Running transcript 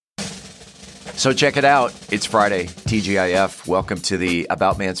So check it out. It's Friday, TGIF. Welcome to the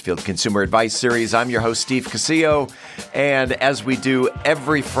About Mansfield Consumer Advice Series. I'm your host, Steve Casillo. And as we do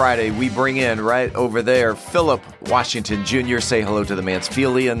every Friday, we bring in right over there, Philip Washington Jr. Say hello to the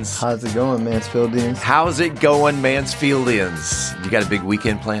Mansfieldians. How's it going, Mansfieldians? How's it going, Mansfieldians? You got a big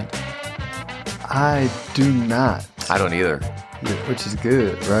weekend planned? I do not. I don't either. Which is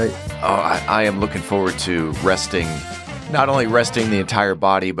good, right? Oh, I am looking forward to resting. Not only resting the entire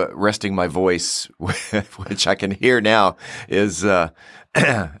body, but resting my voice, which I can hear now, is I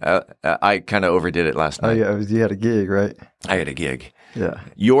kind of overdid it last night. Oh, yeah, you had a gig, right? I had a gig. Yeah.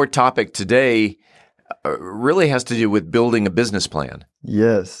 Your topic today really has to do with building a business plan.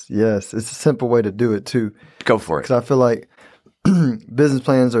 Yes. It's a simple way to do it, too. Go for it. Because I feel like business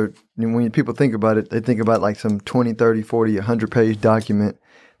plans are, when people think about it, they think about like some 20, 30, 40, 100-page document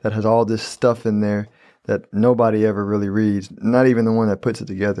that has all this stuff in there that nobody ever really reads, not even the one that puts it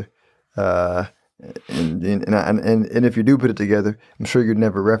together. And if you do put it together, I'm sure you're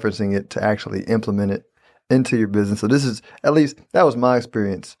never referencing it to actually implement it into your business. So this is, at least that was my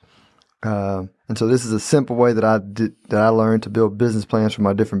experience. And so this is a simple way that I learned to build business plans for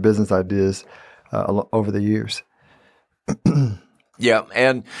my different business ideas over the years. Yeah,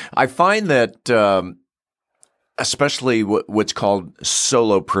 and I find that especially what's called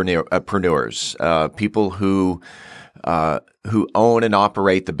solopreneurs, people who own and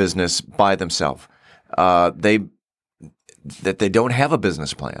operate the business by themselves, they don't have a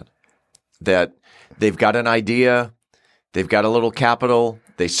business plan, that they've got an idea, they've got a little capital,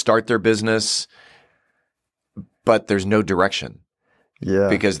 they start their business, but there's no direction. Yeah.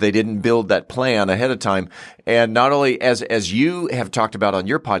 Because they didn't build that plan ahead of time. And not only, as you have talked about on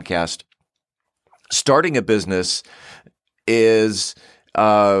your podcast, starting a business is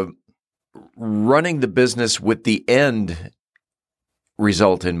running the business with the end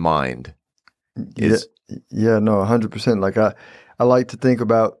result in mind. No, 100%. Like I like to think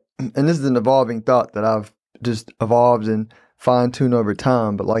about, and this is an evolving thought that I've just evolved and fine-tuned over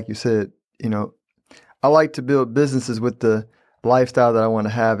time. But like you said, I like to build businesses with the lifestyle that I want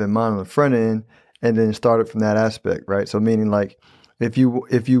to have in mind on the front end, and then start it from that aspect, right? So meaning like, if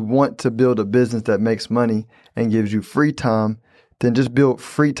you want to build a business that makes money and gives you free time, then just build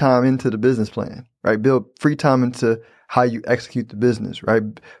free time into the business plan, right? Build free time into how you execute the business, right?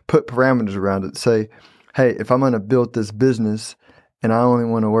 Put parameters around it. Say, hey, if I'm going to build this business and I only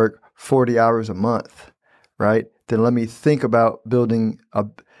want to work 40 hours a month, right? Then let me think about businesses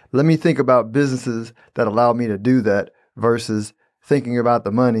that allow me to do that versus thinking about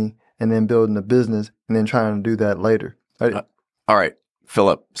the money and then building a business and then trying to do that later. Right? All right,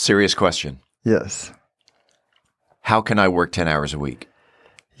 Philip, serious question. Yes. How can I work 10 hours a week?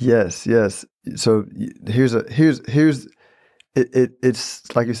 Yes. So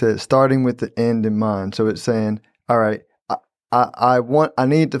it's like you said, starting with the end in mind. So it's saying, all right, I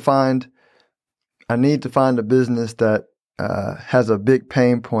need to find a business that has a big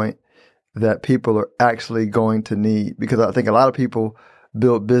pain point that people are actually going to need. Because I think a lot of people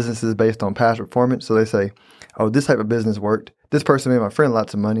build businesses based on past performance. So they say, oh, this type of business worked. This person made my friend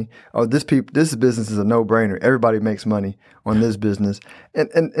lots of money. Oh, this business is a no-brainer. Everybody makes money on this business.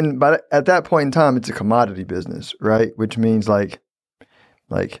 But at that point in time, it's a commodity business, right? Which means like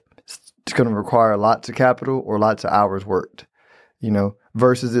it's going to require lots of capital or lots of hours worked,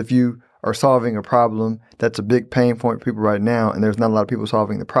 versus if you are solving a problem that's a big pain point for people right now, and there's not a lot of people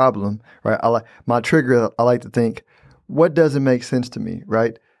solving the problem, right? I like to think, what doesn't make sense to me,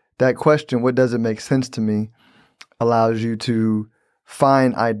 right? That question, what doesn't make sense to me, allows you to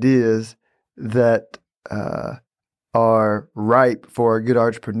find ideas that are ripe for a good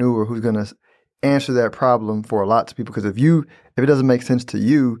entrepreneur who's going to answer that problem for lots of people. Because if it doesn't make sense to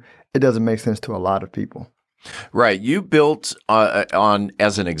you, it doesn't make sense to a lot of people. Right. You built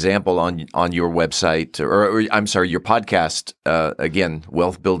as an example on your website, or I'm sorry, your podcast, again,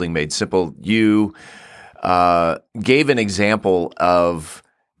 Wealth Building Made Simple. You gave an example of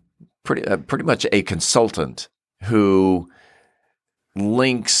pretty much a consultant who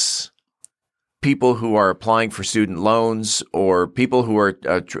links people who are applying for student loans or people who are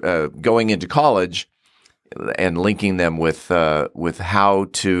going into college and linking them with how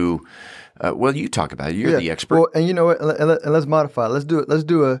to. Well, you talk about it. You're the expert. Well, and you know what? And let's modify it. Let's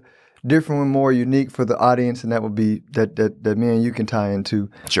do a different one, more unique for the audience, and that would be that me and you can tie into.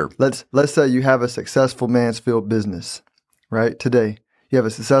 Sure. Let's say you have a successful Mansfield business, right? Today, you have a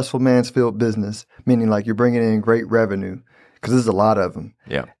successful Mansfield business, meaning like you're bringing in great revenue, because there's a lot of them.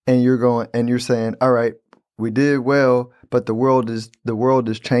 Yeah. And you're saying, all right, we did well, but the world is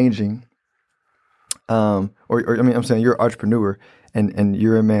changing. I'm saying you're an entrepreneur, and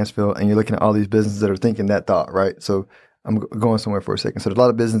you're in Mansfield and you're looking at all these businesses that are thinking that thought, right? So I'm going somewhere for a second. So there's a lot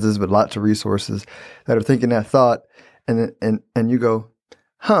of businesses with lots of resources that are thinking that thought, and you go,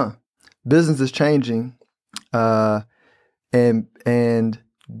 business is changing, and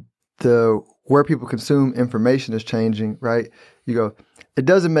the where people consume information is changing, right? You go, it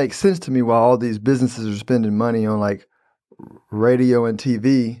doesn't make sense to me why all these businesses are spending money on like radio and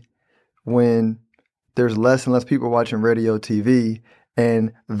TV when there's less and less people watching radio, TV,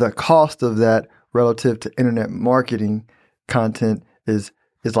 and the cost of that relative to internet marketing content is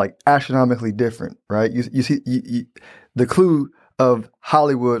like astronomically different, right? You see, the clue of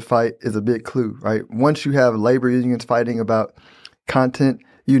Hollywood fight is a big clue, right? Once you have labor unions fighting about content,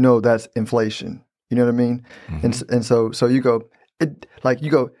 you know that's inflation. You know what I mean? Mm-hmm. And so you go, it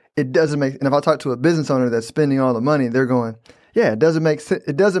doesn't make. And if I talk to a business owner that's spending all the money, they're going, yeah, it doesn't make sense.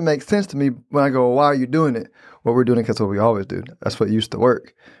 It doesn't make sense to me when I go, well, why are you doing it? Well, we're doing it because what we always do. That's what used to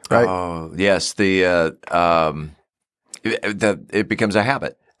work, right? Oh, yes. It becomes a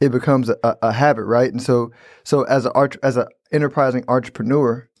habit. It becomes a habit, right? And so as an enterprising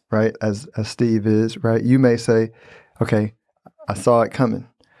entrepreneur, right, as Steve is, right, you may say, okay, I saw it coming,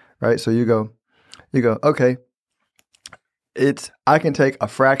 right? So you go, okay, I can take a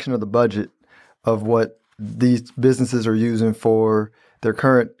fraction of the budget of what these businesses are using for their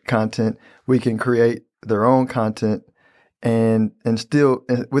current content. We can create their own content and still,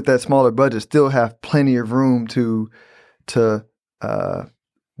 with that smaller budget, still have plenty of room to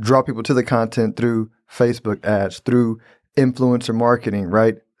draw people to the content through Facebook ads, through influencer marketing,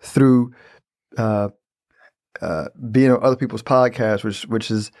 right? Through being on other people's podcasts,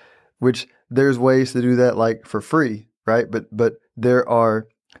 which there's ways to do that like for free, right? But there are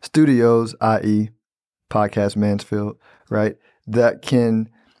studios, i.e. Podcast Mansfield, right, that can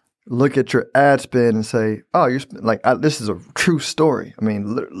look at your ad spend and say, oh, this is a true story. I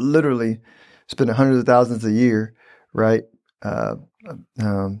mean, literally spending hundreds of thousands a year, right? You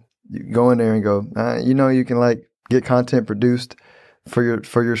go in there and go, you can like get content produced for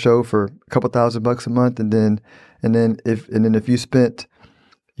your show for a couple $1,000 a month, and then if you spent,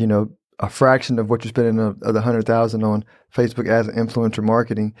 a fraction of what you're spending of the 100,000 on Facebook ads and influencer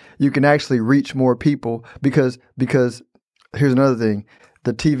marketing, you can actually reach more people because here's another thing: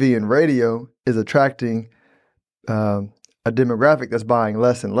 the TV and radio is attracting a demographic that's buying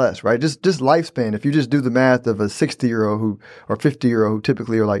less and less, right? Just lifespan. If you just do the math of a 60-year-old or 50-year-old who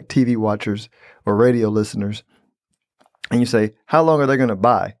typically are like TV watchers or radio listeners, and you say, how long are they going to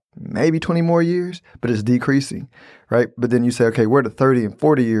buy? Maybe 20 more years, but it's decreasing, right? But then you say, okay, where are the 30 and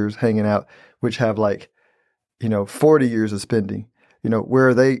 40 years hanging out, which have 40 years of spending? Where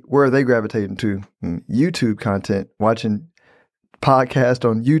are they gravitating to? YouTube content, watching podcasts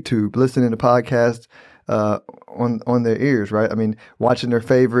on YouTube, listening to podcasts on their ears, right? I mean, watching their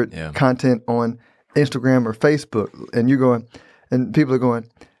favorite content on Instagram or Facebook, and people are going,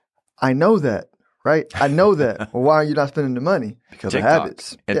 I know that. Right? I know that. Well, why are you not spending the money? Because TikTok. of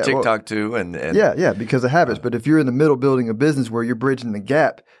habits. And TikTok too. And because of habits. But if you're in the middle building a business where you're bridging the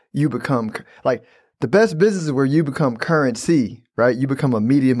gap, you become like the best business is where you become currency, right? You become a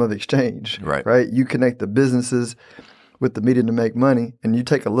medium of exchange, right? You connect the businesses with the medium to make money, and you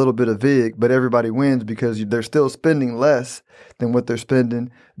take a little bit of VIG, but everybody wins because they're still spending less than what they're spending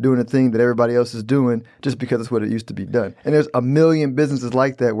doing a thing that everybody else is doing just because it's what it used to be done. And there's a million businesses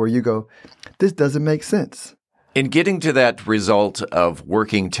like that where you go, this doesn't make sense. In getting to that result of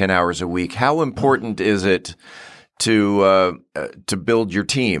working 10 hours a week, how important is it to build your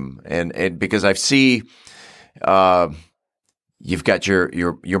team? And because I see you've got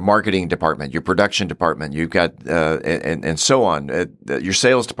your marketing department, your production department, you've got and so on, your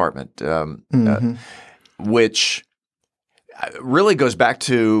sales department, which really goes back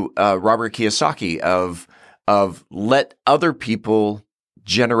to Robert Kiyosaki of let other people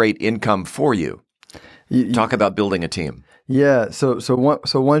generate income for you. Talk about building a team. Yeah. So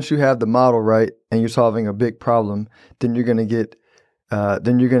once you have the model right and you're solving a big problem, then you're gonna get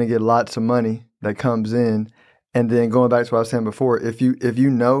lots of money that comes in. And then going back to what I was saying before, if you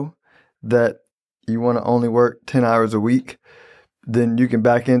know that you want to only work 10 hours a week, then you can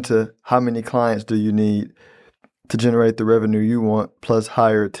back into how many clients do you need to generate the revenue you want, plus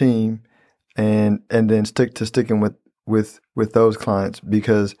hire a team, and then sticking with those clients,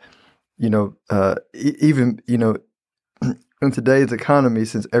 because even in today's economy,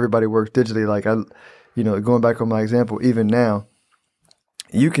 since everybody works digitally, like going back on my example, even now,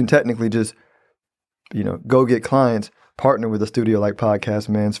 you can technically just go get clients, partner with a studio like Podcast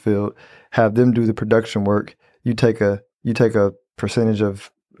Mansfield, have them do the production work. You take a percentage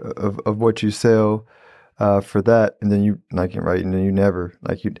of what you sell, for that, and then you and then you never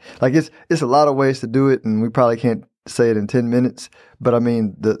it's a lot of ways to do it, and we probably can't say it in 10 minutes. But I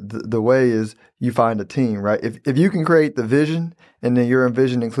mean, the way is you find a team, right? If you can create the vision, and then your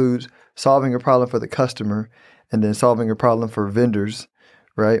vision includes solving a problem for the customer, and then solving a problem for vendors,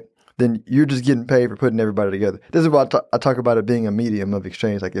 right? Then you're just getting paid for putting everybody together. This is what I talk about it being a medium of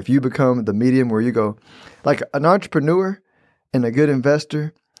exchange. Like if you become the medium where you go, like an entrepreneur and a good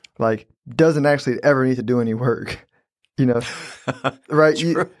investor, like doesn't actually ever need to do any work, right?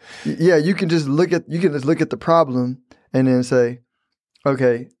 You can just look at the problem and then say,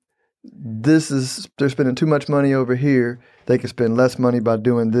 okay, they're spending too much money over here. They can spend less money by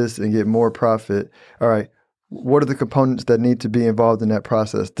doing this and get more profit. All right. What are the components that need to be involved in that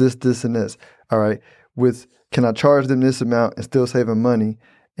process? This, and this. All right. Can I charge them this amount and still save them money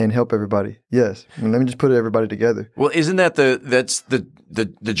and help everybody? Yes. And let me just put everybody together. Well, isn't that that's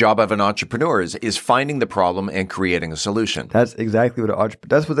the job of an entrepreneur is finding the problem and creating a solution? That's exactly what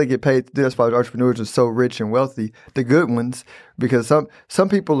that's what they get paid to do. That's why entrepreneurs are so rich and wealthy, the good ones, because some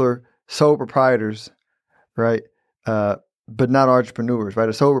people are sole proprietors, right? But not entrepreneurs, right?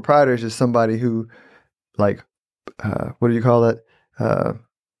 A sole proprietor is just somebody who, like, what do you call that?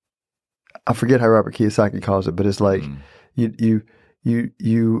 I forget how Robert Kiyosaki calls it, but it's like you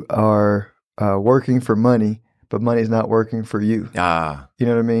are working for money, but money's not working for you. You know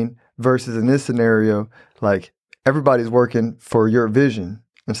what I mean? Versus in this scenario, like everybody's working for your vision,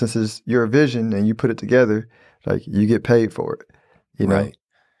 and since it's your vision and you put it together, like you get paid for it. You know. Right.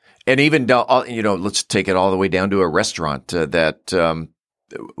 And even let's take it all the way down to a restaurant.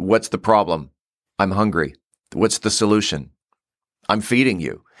 What's the problem? I'm hungry. What's the solution? I'm feeding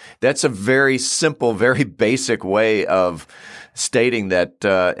you. That's a very simple, very basic way of stating that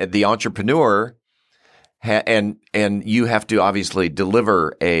the entrepreneur and you have to obviously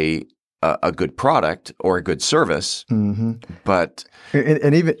deliver a good product or a good service. Mm-hmm. But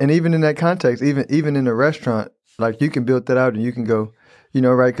and even in that context, even in a restaurant, like you can build that out and you can go,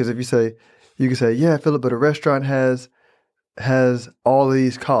 right? Because if you can say, yeah, Philip, but a restaurant has all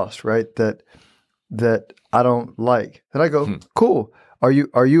these costs, right? That I don't like. And I go, cool. Are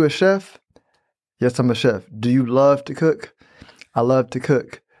you a chef? Yes, I'm a chef. Do you love to cook? I love to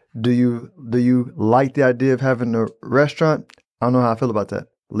cook. Do you like the idea of having a restaurant? I don't know how I feel about that.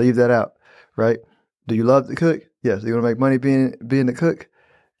 Leave that out, right? Do you love to cook? Yes. Do you want to make money being the cook?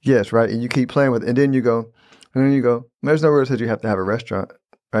 Yes, right. And you keep playing with it. And then you go, there's no rule that says you have to have a restaurant,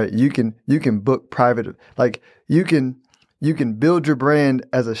 right? You can book private, like you can build your brand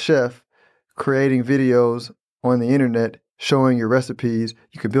as a chef, creating videos on the internet, showing your recipes.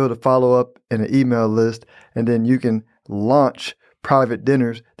 You can build a follow-up and an email list, and then you can launch private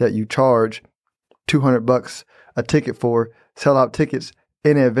dinners that you charge $200 a ticket for, sell out tickets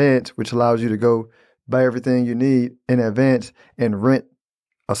in advance, which allows you to go buy everything you need in advance and rent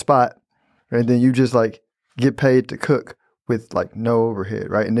a spot. And then you just like get paid to cook with like no overhead,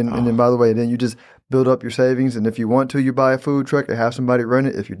 right? And then by the way, then you just build up your savings. And if you want to, you buy a food truck and have somebody run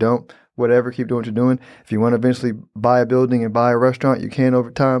it. If you don't, whatever, keep doing what you're doing. If you want to eventually buy a building and buy a restaurant, you can over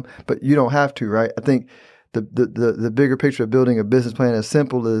time, but you don't have to, right? I think the bigger picture of building a business plan as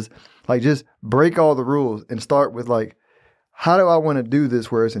simple as like just break all the rules and start with like, how do I want to do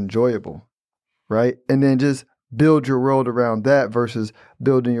this where it's enjoyable, right? And then just build your world around that versus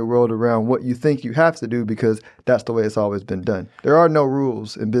building your world around what you think you have to do because that's the way it's always been done. There are no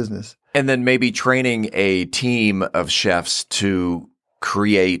rules in business. And then maybe training a team of chefs to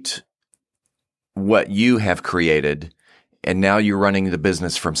create what you have created, and now you're running the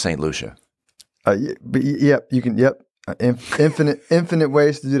business from St. Lucia. You can. Infinite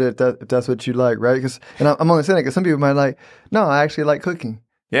ways to do that if that's what you like, right? And I'm only saying that because some people might like, no, I actually like cooking.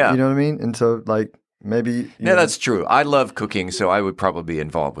 Yeah. You know what I mean? And so like maybe. Yeah, that's true. I love cooking, so I would probably be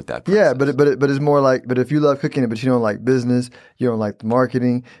involved with that process. Yeah, but it's more like, but if you love cooking, but you don't like business, you don't like the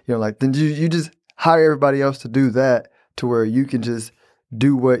marketing, you don't like, then you just hire everybody else to do that to where you can just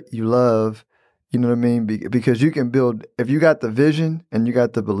do what you love. You know what I mean? Because you can build, if you got the vision and you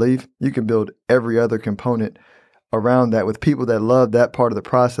got the belief, you can build every other component around that with people that love that part of the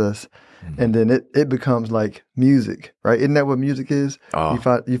process. Mm-hmm. And then it becomes like music, right? Isn't that what music is? Oh.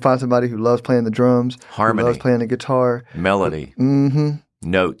 You find somebody who loves playing the drums, harmony, who loves playing the guitar, melody,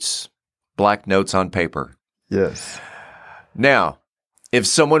 notes, black notes on paper. Yes. Now, if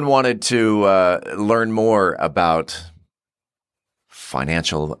someone wanted to learn more about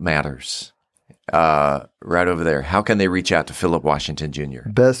financial matters, right over there, how can they reach out to Philip Washington Jr.?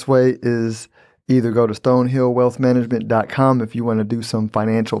 Best way is either go to stonehillwealthmanagement.com if you want to do some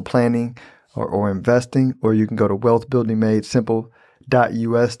financial planning or investing, or you can go to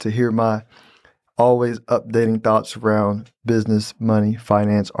wealthbuildingmadesimple.us to hear my always updating thoughts around business, money,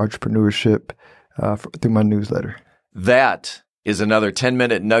 finance, entrepreneurship through my newsletter. That is another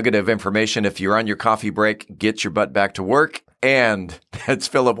 10-minute nugget of information. If you're on your coffee break, get your butt back to work. And that's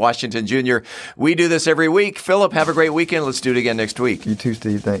Philip Washington Jr. We do this every week. Philip, have a great weekend. Let's do it again next week. You too,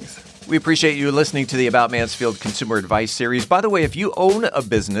 Steve. Thanks. We appreciate you listening to the About Mansfield Consumer Advice Series. By the way, if you own a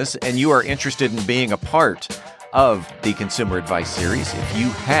business and you are interested in being a part of the Consumer Advice Series, if you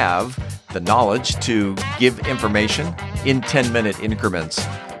have the knowledge to give information in 10-minute increments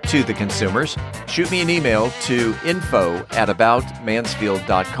to the consumers, shoot me an email to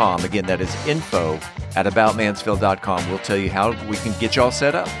info@aboutmansfield.com. Again, that is info@aboutmansfield.com. We'll tell you how we can get you all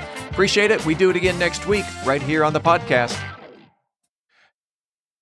set up. Appreciate it. We do it again next week right here on the podcast.